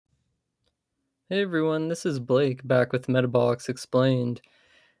Hey everyone, this is Blake back with Metabolics Explained,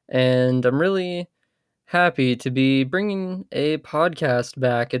 and I'm really happy to be bringing a podcast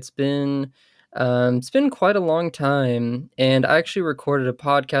back. It's been quite a long time, and I actually recorded a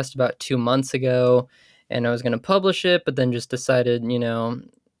podcast about 2 months ago, and I was going to publish it, but then just decided,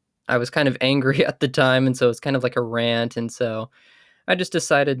 I was kind of angry at the time, and so it's kind of like a rant, and so I just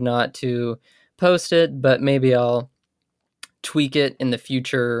decided not to post it, but maybe I'll tweak it in the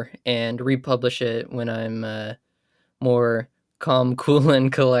future and republish it when I'm more calm, cool,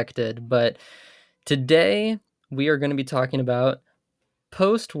 and collected. But today we are going to be talking about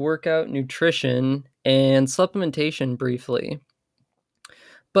post workout nutrition and supplementation briefly.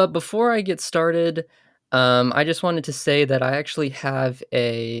 But before I get started, I just wanted to say that I actually have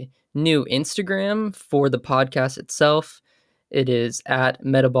a new Instagram for the podcast itself. It is at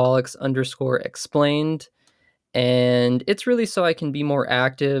metabolics_explained. And it's really so I can be more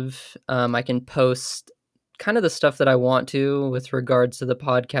active. I can post kind of the stuff that I want to with regards to the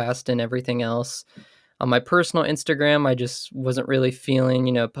podcast and everything else. On my personal Instagram, I just wasn't really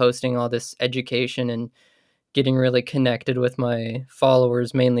feeling, posting all this education and getting really connected with my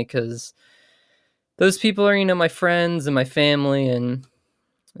followers, mainly because those people are, my friends and my family, and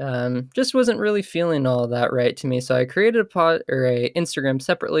just wasn't really feeling all that right to me. So I created a Instagram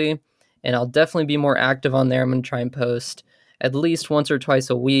separately, and I'll definitely be more active on there. I'm going to try and post at least once or twice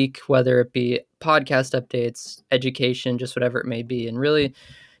a week, whether it be podcast updates, education, just whatever it may be, and really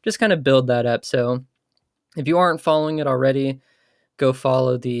just kind of build that up. So if you aren't following it already, go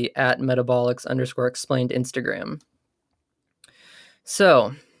follow the at metabolics_explained Instagram.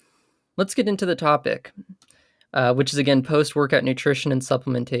 So let's get into the topic, which is again post-workout nutrition and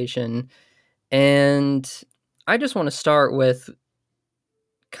supplementation. And I just want to start with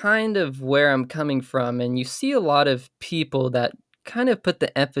kind of where I'm coming from. And you see a lot of people that kind of put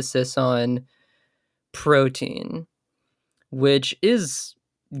the emphasis on protein, which is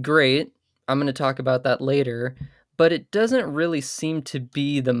great. I'm going to talk about that later, but it doesn't really seem to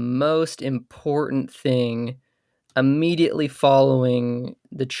be the most important thing immediately following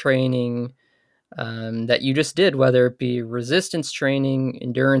the training that you just did, whether it be resistance training,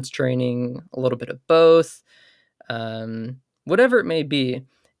 endurance training, a little bit of both, whatever it may be.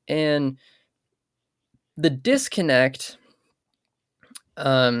 And the disconnect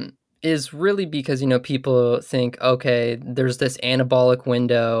is really because, people think, okay, there's this anabolic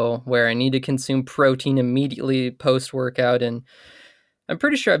window where I need to consume protein immediately post workout. And I'm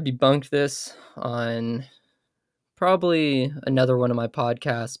pretty sure I've debunked this on probably another one of my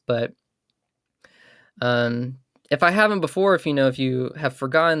podcasts, but if I haven't before, if you have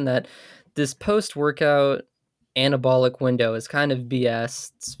forgotten that this post-workout anabolic window is kind of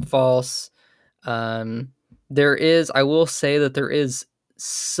BS, it's false. I will say that there is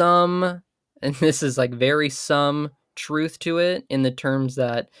some, and this is like very some truth to it in the terms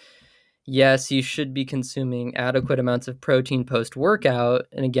that, yes, you should be consuming adequate amounts of protein post-workout.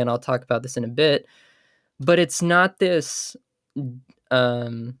 And again, I'll talk about this in a bit, but it's not this,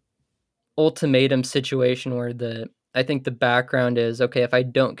 um, ultimatum situation where I think the background is, okay, if I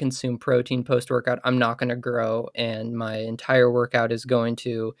don't consume protein post workout, I'm not going to grow, and my entire workout is going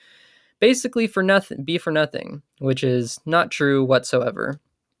to basically be for nothing, which is not true whatsoever.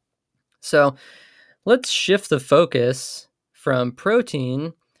 So let's shift the focus from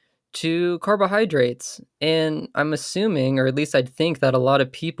protein to carbohydrates. And I'm assuming, or at least I'd think, that a lot of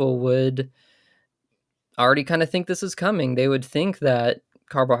people would already kind of think this is coming. They would think that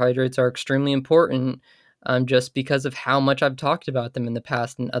carbohydrates are extremely important, just because of how much I've talked about them in the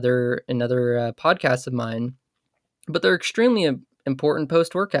past and other podcasts of mine. But they're extremely important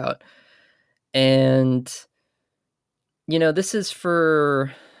post workout, and this is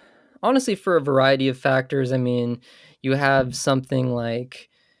honestly for a variety of factors. I mean, you have something like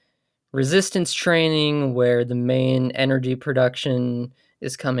resistance training where the main energy production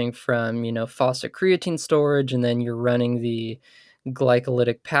is coming from, phosphocreatine storage, and then you're running the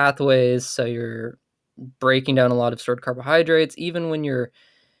glycolytic pathways, so you're breaking down a lot of stored carbohydrates. Even when you're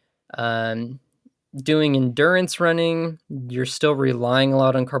doing endurance running, you're still relying a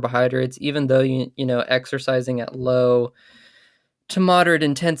lot on carbohydrates, even though exercising at low to moderate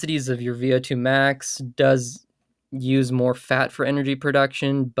intensities of your VO2 max does use more fat for energy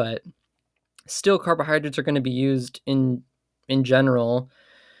production, but still carbohydrates are going to be used in general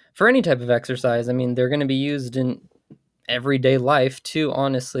for any type of exercise. I mean, they're going to be used in everyday life too,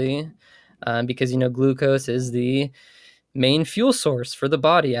 honestly, because glucose is the main fuel source for the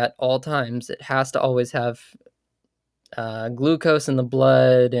body at all times. It has to always have glucose in the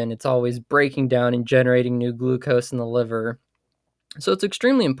blood, and it's always breaking down and generating new glucose in the liver. So it's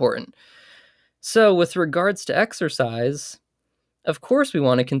extremely important. So with regards to exercise, of course we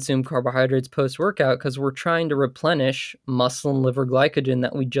want to consume carbohydrates post-workout because we're trying to replenish muscle and liver glycogen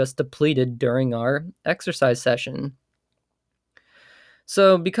that we just depleted during our exercise session.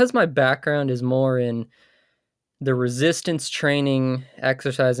 So because my background is more in the resistance training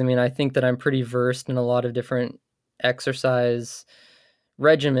exercise, I mean, I think that I'm pretty versed in a lot of different exercise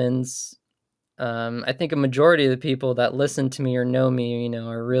regimens. I think a majority of the people that listen to me or know me,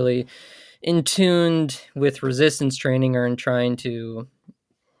 are really in tuned with resistance training or in trying to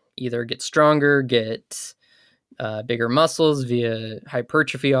either get stronger, get bigger muscles via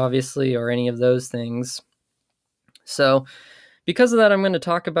hypertrophy, obviously, or any of those things. So because of that, I'm going to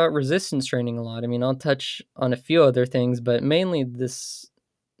talk about resistance training a lot. I mean, I'll touch on a few other things, but mainly this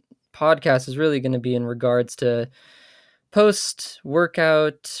podcast is really going to be in regards to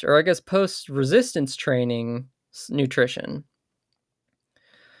post-workout, or I guess post-resistance training nutrition.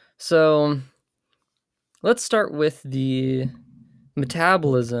 So let's start with the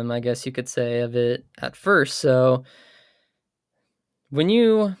metabolism, I guess you could say, of it at first. So when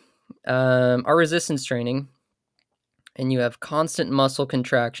you are resistance training and you have constant muscle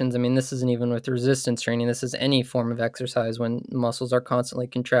contractions, I mean, this isn't even with resistance training, this is any form of exercise when muscles are constantly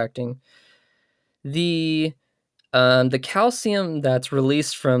contracting. The calcium that's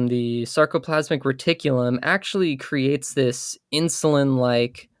released from the sarcoplasmic reticulum actually creates this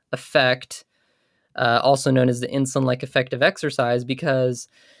insulin-like effect, also known as the insulin-like effect of exercise, because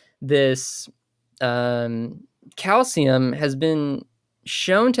this calcium has been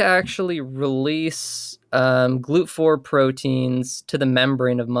shown to actually release GLUT4 proteins to the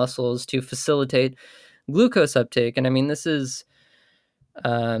membrane of muscles to facilitate glucose uptake. And I mean, this is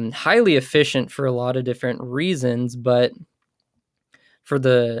highly efficient for a lot of different reasons, but for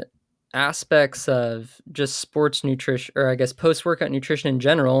the aspects of just sports nutrition, or I guess post-workout nutrition in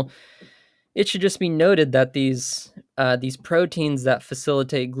general, it should just be noted that these proteins that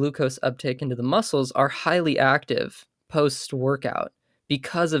facilitate glucose uptake into the muscles are highly active post-workout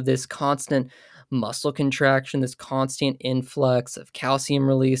because of this constant muscle contraction, this constant influx of calcium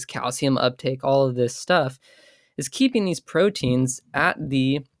release, calcium uptake, all of this stuff is keeping these proteins at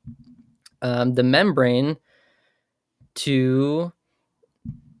the membrane to,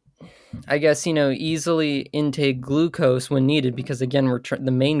 I guess, easily intake glucose when needed, because again,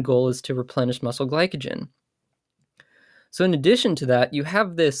 the main goal is to replenish muscle glycogen. So in addition to that, you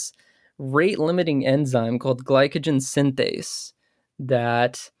have this rate-limiting enzyme called glycogen synthase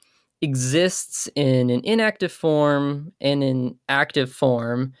that exists in an inactive form and in active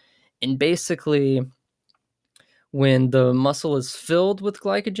form. And basically, when the muscle is filled with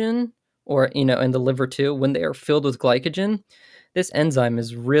glycogen, or, and the liver too, when they are filled with glycogen, this enzyme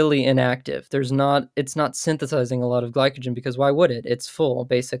is really inactive. It's not synthesizing a lot of glycogen, because why would it? It's full,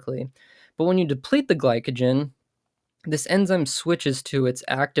 basically. But when you deplete the glycogen, this enzyme switches to its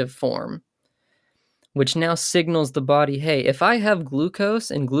active form, which now signals the body, hey, if I have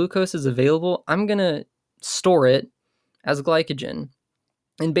glucose and glucose is available, I'm going to store it as glycogen.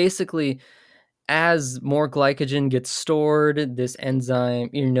 And basically, as more glycogen gets stored, this enzyme,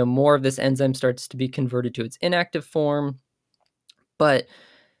 more of this enzyme starts to be converted to its inactive form. But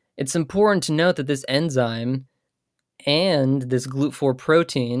it's important to note that this enzyme and this GLUT4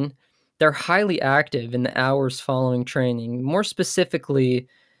 protein, they're highly active in the hours following training, more specifically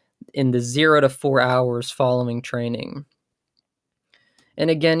in the 0 to 4 hours following training. And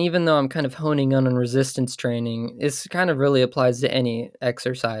again, even though I'm kind of honing in on resistance training, this kind of really applies to any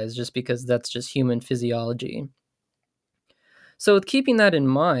exercise, just because that's just human physiology. So with keeping that in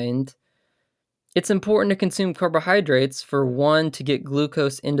mind, it's important to consume carbohydrates for, one, to get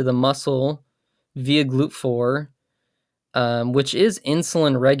glucose into the muscle via GLUT4, which is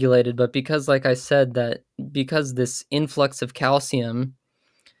insulin regulated, but because, like I said, because this influx of calcium,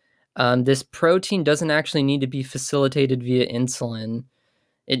 this protein doesn't actually need to be facilitated via insulin.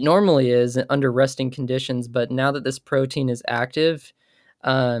 It normally is under resting conditions, but now that this protein is active,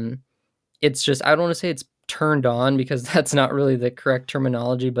 it's just, I don't want to say it's turned on, because that's not really the correct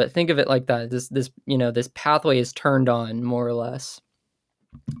terminology, but think of it like that. This pathway is turned on, more or less,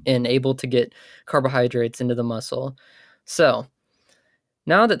 and able to get carbohydrates into the muscle. So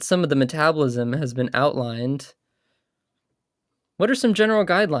now that some of the metabolism has been outlined, what are some general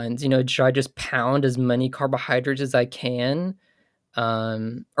guidelines? Should I just pound as many carbohydrates as I can?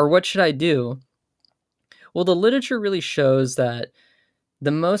 Or what should I do? Well, the literature really shows that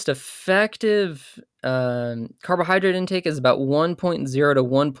the most effective carbohydrate intake is about 1.0 to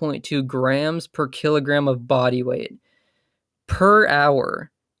 1.2 grams per kilogram of body weight per hour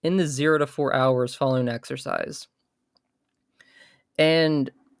in the 0 to 4 hours following exercise.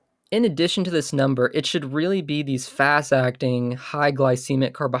 And in addition to this number, it should really be these fast-acting, high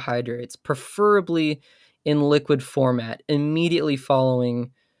glycemic carbohydrates, preferably in liquid format, immediately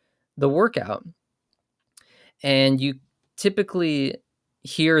following the workout. And you typically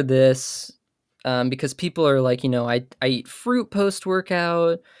hear this because people are like, I eat fruit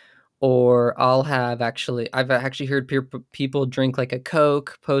post-workout, or I've actually heard people drink like a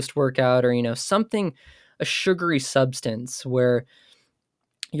Coke post-workout, or, something, a sugary substance where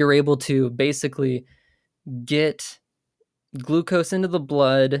you're able to basically get glucose into the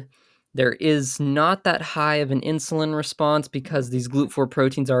blood. There is not that high of an insulin response because these GLUT4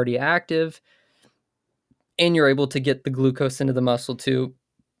 proteins are already active, and you're able to get the glucose into the muscle to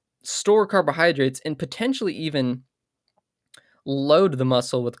store carbohydrates and potentially even load the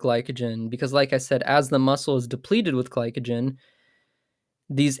muscle with glycogen, because like I said, as the muscle is depleted with glycogen,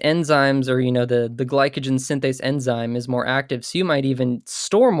 these enzymes, or the glycogen synthase enzyme is more active, so you might even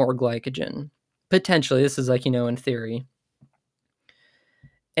store more glycogen potentially. This is like, in theory.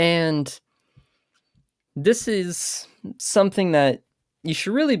 And this is something that you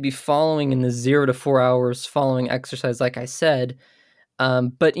should really be following in the 0 to 4 hours following exercise, like I said.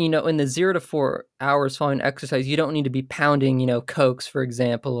 But, in the 0 to 4 hours following exercise, you don't need to be pounding, Cokes, for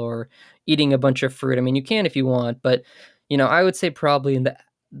example, or eating a bunch of fruit. I mean, you can if you want, but, I would say probably in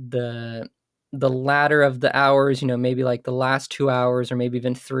the latter of the hours, maybe like the last 2 hours or maybe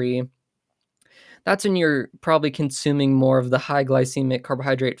even 3, that's when you're probably consuming more of the high glycemic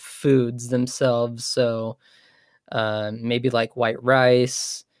carbohydrate foods themselves. So maybe like white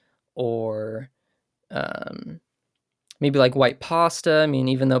rice, or maybe like white pasta. I mean,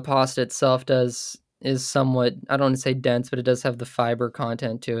 even though pasta itself is somewhat, I don't want to say dense, but it does have the fiber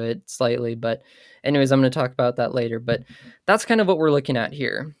content to it slightly. But anyways, I'm going to talk about that later. But that's kind of what we're looking at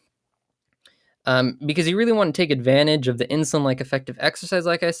here. Because you really want to take advantage of the insulin-like effect of exercise,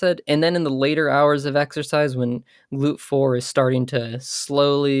 like I said, and then in the later hours of exercise, when GLUT4 is starting to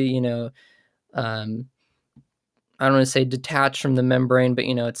slowly, I don't want to say detach from the membrane, but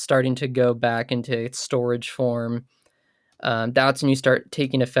it's starting to go back into its storage form. That's when you start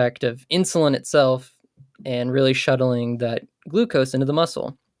taking effect of insulin itself and really shuttling that glucose into the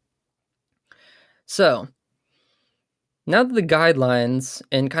muscle. So now that the guidelines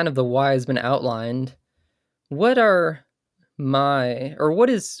and kind of the why has been outlined, what is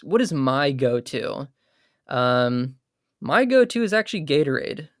my go-to? My go-to is actually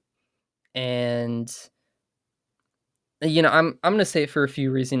Gatorade. And I'm going to say it for a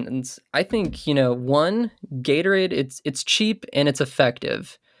few reasons. I think, one, Gatorade, it's cheap and it's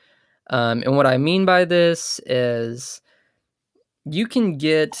effective. And what I mean by this is you can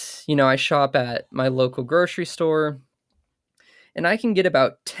get, I shop at my local grocery store, and I can get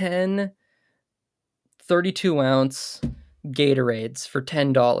about 10 32-ounce Gatorades for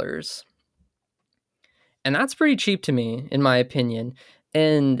 $10. And that's pretty cheap to me, in my opinion.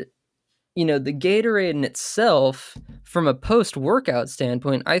 And, the Gatorade in itself, from a post-workout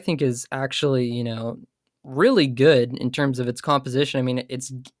standpoint, I think is actually, really good in terms of its composition. I mean,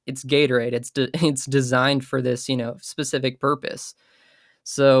 it's Gatorade. It's designed for this, specific purpose.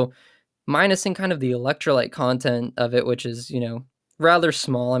 So, minusing kind of the electrolyte content of it, which is, rather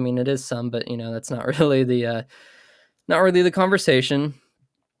small. I mean, it is some, but that's not really the conversation.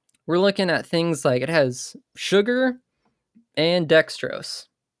 We're looking at things like it has sugar and dextrose.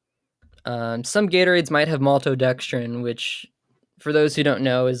 Some Gatorades might have maltodextrin, which, for those who don't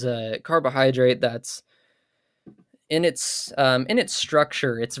know, is a carbohydrate that's in its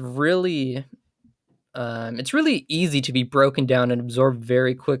structure. It's really easy to be broken down and absorbed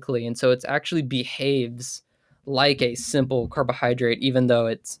very quickly, and so it actually behaves like a simple carbohydrate, even though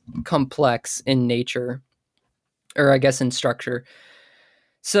it's complex in nature, or I guess in structure.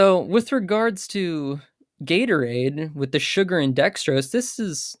 So with regards to Gatorade, with the sugar and dextrose, this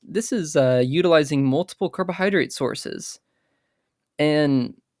is utilizing multiple carbohydrate sources,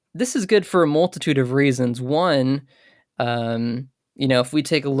 and this is good for a multitude of reasons. One, if we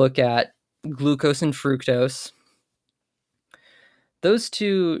take a look at glucose and fructose, those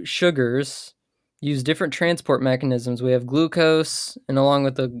two sugars use different transport mechanisms. We have glucose, and along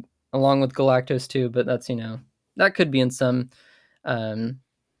with galactose too, but that's that could be in some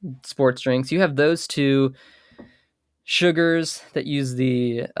sports drinks. You have those two sugars that use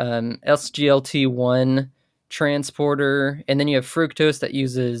the SGLT1 transporter, and then you have fructose that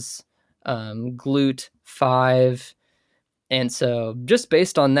uses GLUT5. And so just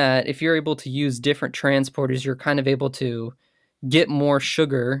based on that, if you're able to use different transporters, you're kind of able to get more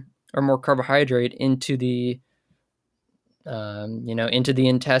sugar or more carbohydrate into the into the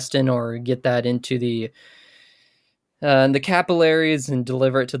intestine, or get that into the the capillaries and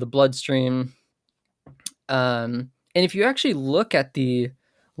deliver it to the bloodstream. And if you actually look at the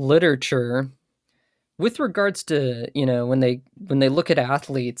literature with regards to, when they look at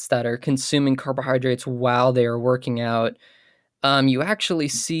athletes that are consuming carbohydrates while they are working out, you actually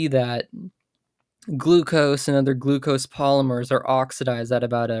see that glucose and other glucose polymers are oxidized at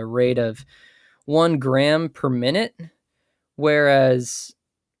about a rate of 1 gram per minute, whereas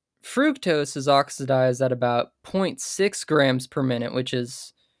fructose is oxidized at about 0.6 grams per minute, which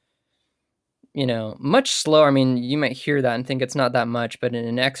is, much slower. I mean, you might hear that and think it's not that much, but in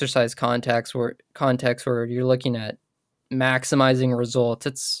an exercise context where you're looking at maximizing results,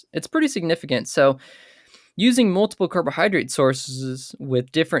 it's pretty significant. So using multiple carbohydrate sources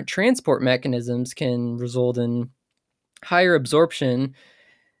with different transport mechanisms can result in higher absorption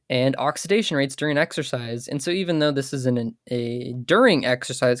and oxidation rates during exercise. And so even though this is in a during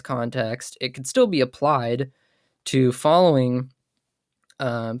exercise context, it could still be applied to following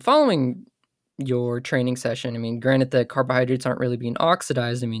your training session. I mean, granted, the carbohydrates aren't really being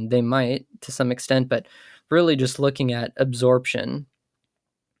oxidized. I mean, they might to some extent, but really just looking at absorption.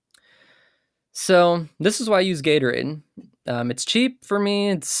 So this is why I use Gatorade. It's cheap for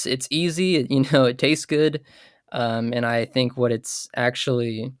me. It's easy. It tastes good, and I think what it's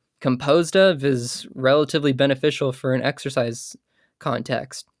actually composed of is relatively beneficial for an exercise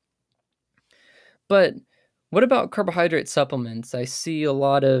context. But what about carbohydrate supplements? I see a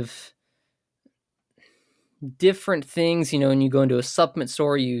lot of different things. When you go into a supplement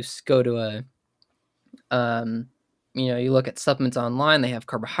store, you go to you look at supplements online, they have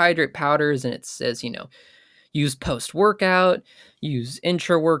carbohydrate powders, and it says, use post-workout, use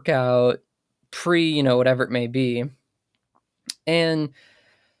intra-workout, pre, whatever it may be. And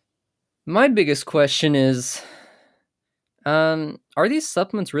my biggest question is, are these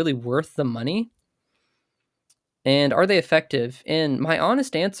supplements really worth the money? And are they effective? And my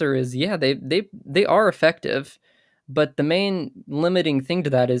honest answer is, yeah, they are effective. But the main limiting thing to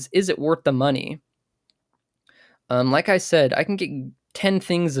that is it worth the money? Like I said, I can get 10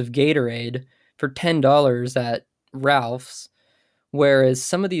 things of Gatorade for $10 at Ralph's, whereas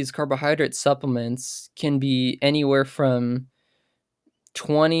some of these carbohydrate supplements can be anywhere from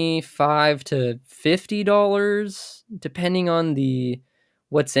 $25 to $50, depending on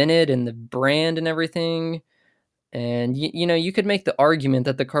what's in it and the brand and everything. And you could make the argument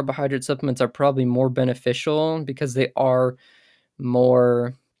that the carbohydrate supplements are probably more beneficial because they are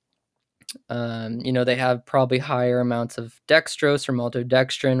more, they have probably higher amounts of dextrose or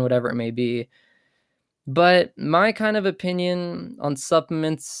maltodextrin, whatever it may be. But my kind of opinion on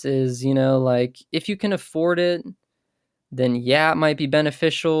supplements is, if you can afford it, then yeah, it might be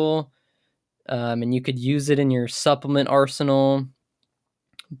beneficial, and you could use it in your supplement arsenal.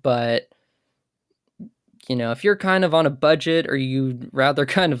 But if you're kind of on a budget or you'd rather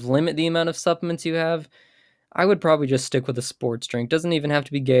kind of limit the amount of supplements you have, I would probably just stick with a sports drink. Doesn't even have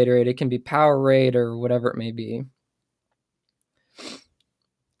to be Gatorade. It can be Powerade or whatever it may be.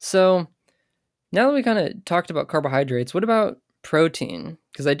 So now that we kind of talked about carbohydrates, what about protein?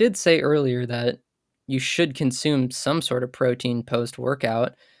 Because I did say earlier that you should consume some sort of protein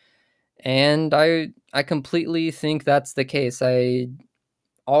post-workout, and I completely think that's the case. I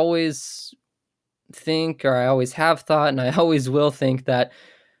always think, or I always have thought, and I always will think that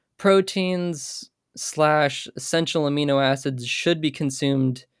proteins / essential amino acids should be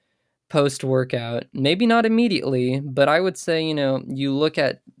consumed post-workout. Maybe not immediately, but I would say, you look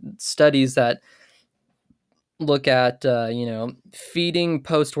at studies that look at, feeding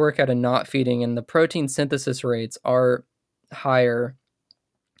post-workout and not feeding, and the protein synthesis rates are higher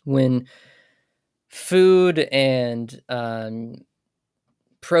when food and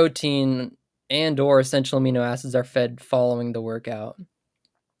protein and or essential amino acids are fed following the workout.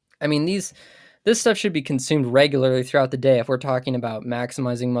 I mean, this stuff should be consumed regularly throughout the day if we're talking about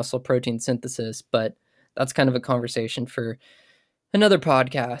maximizing muscle protein synthesis, but that's kind of a conversation for another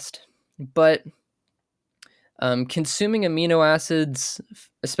podcast. But consuming amino acids,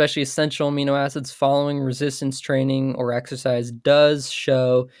 especially essential amino acids, following resistance training or exercise does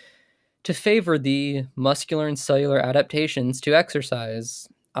show to favor the muscular and cellular adaptations to exercise,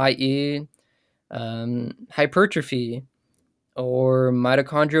 i.e., hypertrophy or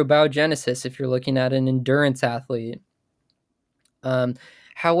mitochondrial biogenesis if you're looking at an endurance athlete.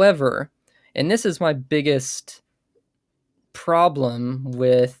 However, and this is my biggest problem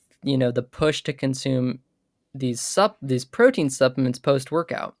with, the push to consume these protein supplements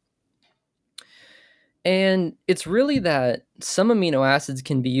post-workout. And it's really that some amino acids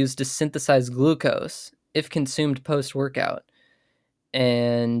can be used to synthesize glucose if consumed post-workout.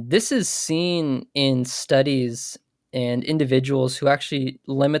 And this is seen in studies and individuals who actually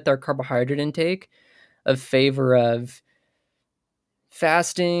limit their carbohydrate intake in favor of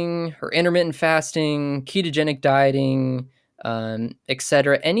fasting or intermittent fasting, ketogenic dieting,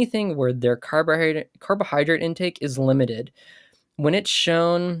 etc. Anything where their carbohydrate intake is limited. When it's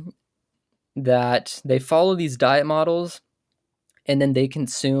shown that they follow these diet models and then they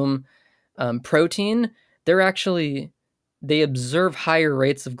consume protein, they observe higher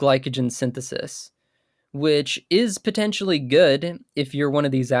rates of glycogen synthesis, which is potentially good if you're one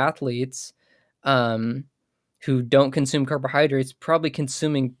of these athletes who don't consume carbohydrates. Probably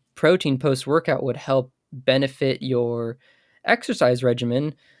consuming protein post-workout would help benefit your exercise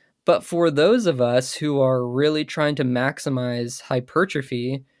regimen. But for those of us who are really trying to maximize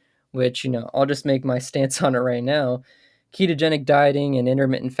hypertrophy, which, I'll just make my stance on it right now, ketogenic dieting and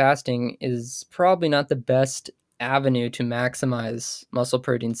intermittent fasting is probably not the best avenue to maximize muscle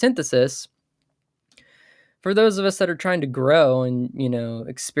protein synthesis. For those of us that are trying to grow and,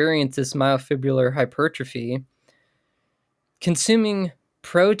 experience this myofibrillar hypertrophy, consuming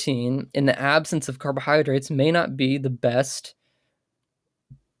protein in the absence of carbohydrates may not be the best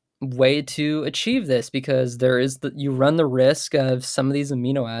way to achieve this, because you run the risk of some of these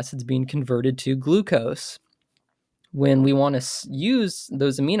amino acids being converted to glucose when we want to use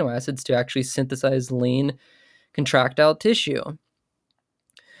those amino acids to actually synthesize lean contractile tissue.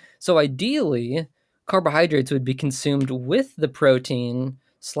 So ideally, carbohydrates would be consumed with the protein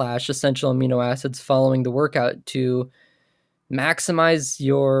 / essential amino acids following the workout to maximize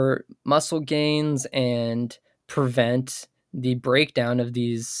your muscle gains and prevent the breakdown of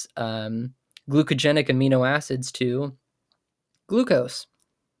these glucogenic amino acids to glucose.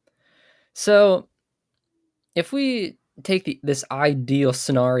 So if we take this ideal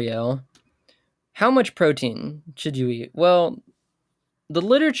scenario, how much protein should you eat? Well, the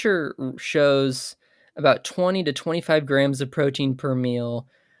literature shows about 20 to 25 grams of protein per meal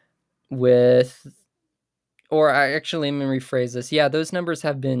let me rephrase this. Yeah, those numbers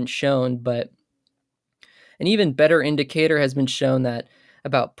have been shown, but an even better indicator has been shown that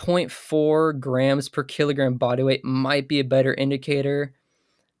about 0.4 grams per kilogram body weight might be a better indicator,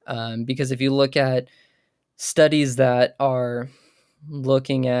 because if you look at studies that are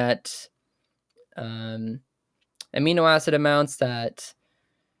looking at amino acid amounts that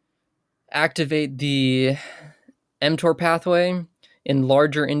activate the mTOR pathway in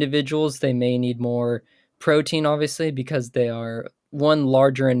larger individuals, they may need more protein, obviously, because they are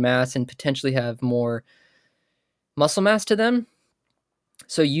larger in mass and potentially have more muscle mass to them.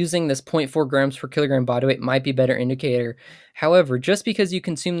 So using this 0.4 grams per kilogram body weight might be a better indicator. However, just because you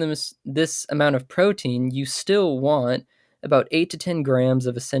consume this amount of protein, you still want about 8 to 10 grams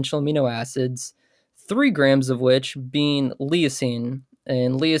of essential amino acids, 3 grams of which being leucine.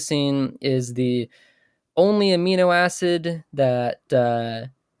 And leucine is the only amino acid that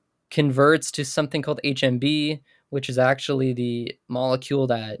converts to something called HMB, which is actually the molecule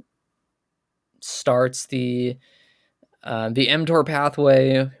that starts the mTOR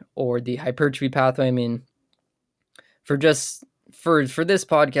pathway or the hypertrophy pathway. I mean, for this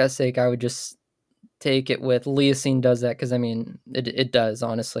podcast sake, I would just take it with leucine does that, because I mean it does,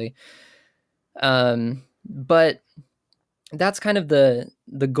 honestly. But that's kind of the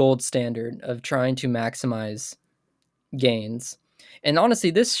gold standard of trying to maximize gains. And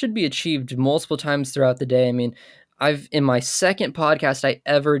honestly, this should be achieved multiple times throughout the day. I mean, in my second podcast I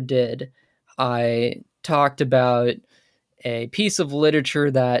ever did, I talked about a piece of literature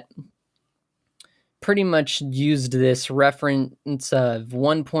that pretty much used this reference of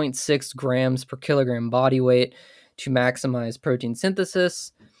 1.6 grams per kilogram body weight to maximize protein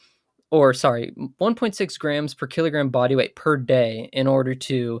synthesis. 1.6 grams per kilogram body weight per day in order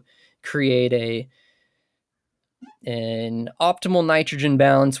to create an optimal nitrogen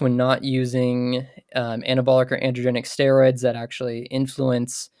balance when not using anabolic or androgenic steroids that actually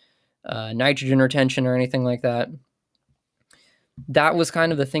influence nitrogen retention or anything like that. That was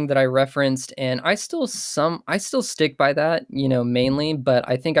kind of the thing that I referenced, and I still stick by that, mainly, but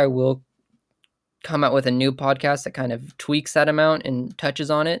I think I will come out with a new podcast that kind of tweaks that amount and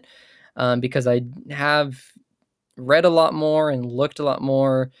touches on it, because I have read a lot more and looked a lot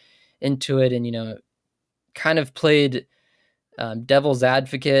more into it, and kind of played devil's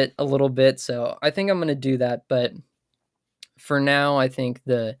advocate a little bit. So I think I'm going to do that, but for now, I think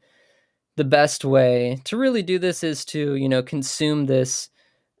the best way to really do this is to consume this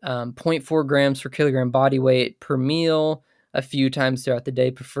 0.4 grams per kilogram body weight per meal a few times throughout the day,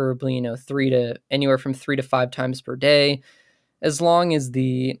 preferably anywhere from 3 to 5 times per day, as long as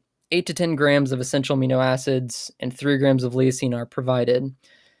the 8 to 10 grams of essential amino acids and 3 grams of leucine are provided.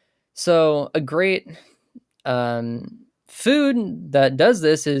 So a great Food that does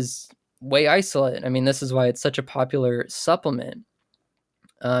this is whey isolate. I mean, this is why it's such a popular supplement.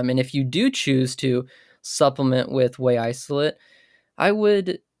 And if you do choose to supplement with whey isolate, I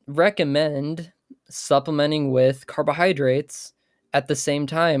would recommend supplementing with carbohydrates at the same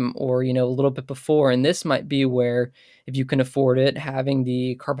time, or a little bit before. And this might be where, if you can afford it, having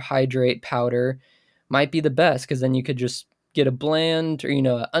the carbohydrate powder might be the best, because then you could just get a bland or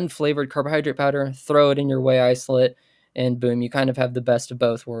unflavored carbohydrate powder, throw it in your whey isolate, and boom, you kind of have the best of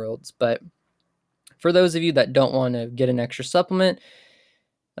both worlds. But for those of you that don't want to get an extra supplement,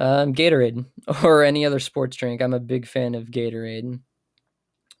 Gatorade or any other sports drink. I'm a big fan of Gatorade.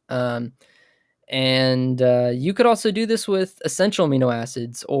 And you could also do this with essential amino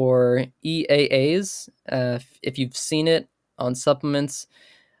acids, or EAAs, if you've seen it on supplements.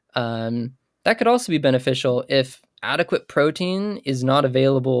 That could also be beneficial if adequate protein is not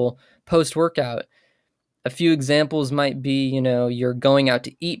available post-workout. A few examples might be, you're going out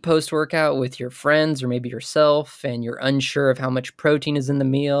to eat post-workout with your friends or maybe yourself, and you're unsure of how much protein is in the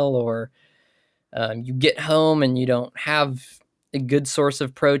meal, or you get home and you don't have a good source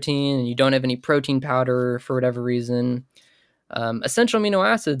of protein and you don't have any protein powder for whatever reason. Essential amino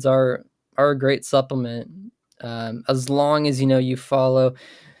acids are a great supplement, as long as you follow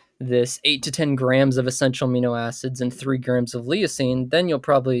this 8 to 10 grams of essential amino acids and 3 grams of leucine, then you'll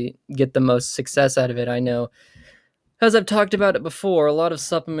probably get the most success out of it. I know, as I've talked about it before, a lot of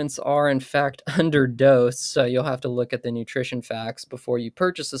supplements are in fact underdosed, so you'll have to look at the nutrition facts before you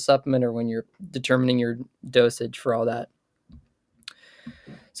purchase a supplement or when you're determining your dosage for all that.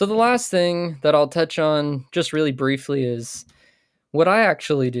 So the last thing that I'll touch on just really briefly is what I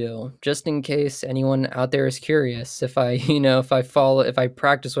actually do, just in case anyone out there is curious, if I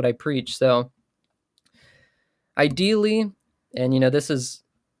practice what I preach. So ideally, and this is,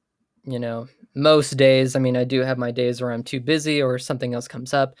 most days, I mean, I do have my days where I'm too busy or something else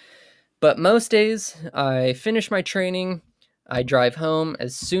comes up, but most days I finish my training, I drive home.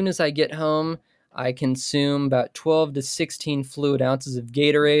 As soon as I get home, I consume about 12 to 16 fluid ounces of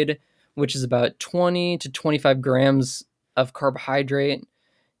Gatorade, which is about 20 to 25 grams of carbohydrate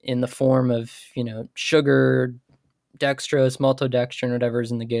in the form of, sugar, dextrose, maltodextrin,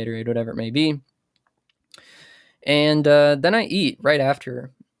 whatever's in the Gatorade, whatever it may be. And then I eat right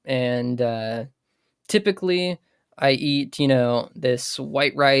after. And typically I eat, this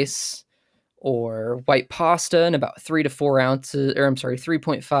white rice or white pasta and about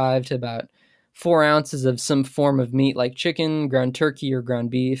 3.5 to about 4 ounces of some form of meat like chicken, ground turkey, or ground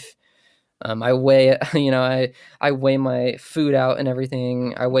beef. I weigh, I weigh my food out and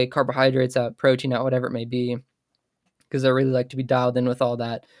everything. I weigh carbohydrates out, protein out, whatever it may be, because I really like to be dialed in with all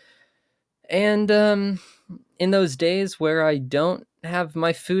that. And in those days where I don't have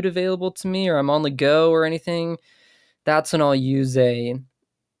my food available to me, or I'm on the go or anything, that's when I'll use a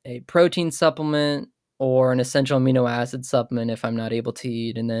protein supplement or an essential amino acid supplement if I'm not able to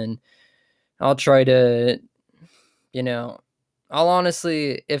eat. And then I'll try to, I'll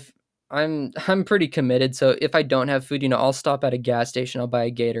honestly, if I'm pretty committed, so if I don't have food, I'll stop at a gas station, I'll buy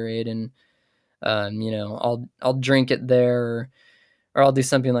a Gatorade, and I'll drink it there, or I'll do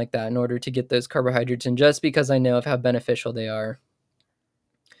something like that in order to get those carbohydrates in, just because I know of how beneficial they are.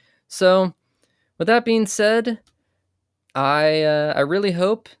 So with that being said, I really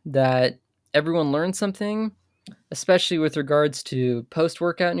hope that everyone learned something, especially with regards to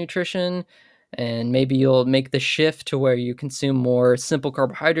post-workout nutrition, and maybe you'll make the shift to where you consume more simple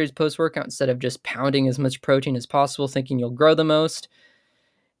carbohydrates post-workout instead of just pounding as much protein as possible, thinking you'll grow the most.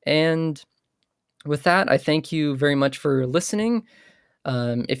 And with that, I thank you very much for listening.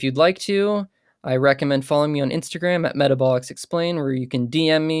 If you'd like to, I recommend following me on Instagram at Metabolics Explain, where you can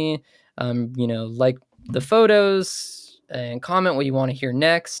DM me, like the photos and comment what you want to hear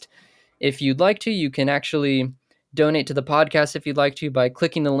next. If you'd like to, you can actually donate to the podcast if you'd like to by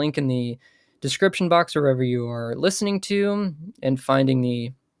clicking the link in the description box or wherever you are listening to, and finding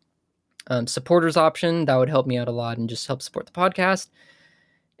the supporters option. That would help me out a lot and just help support the podcast.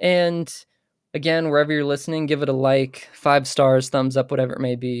 And again, wherever you're listening, give it a like, 5 stars, thumbs up, whatever it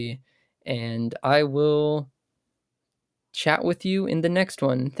may be. And I will chat with you in the next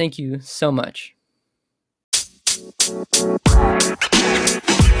one. Thank you so much.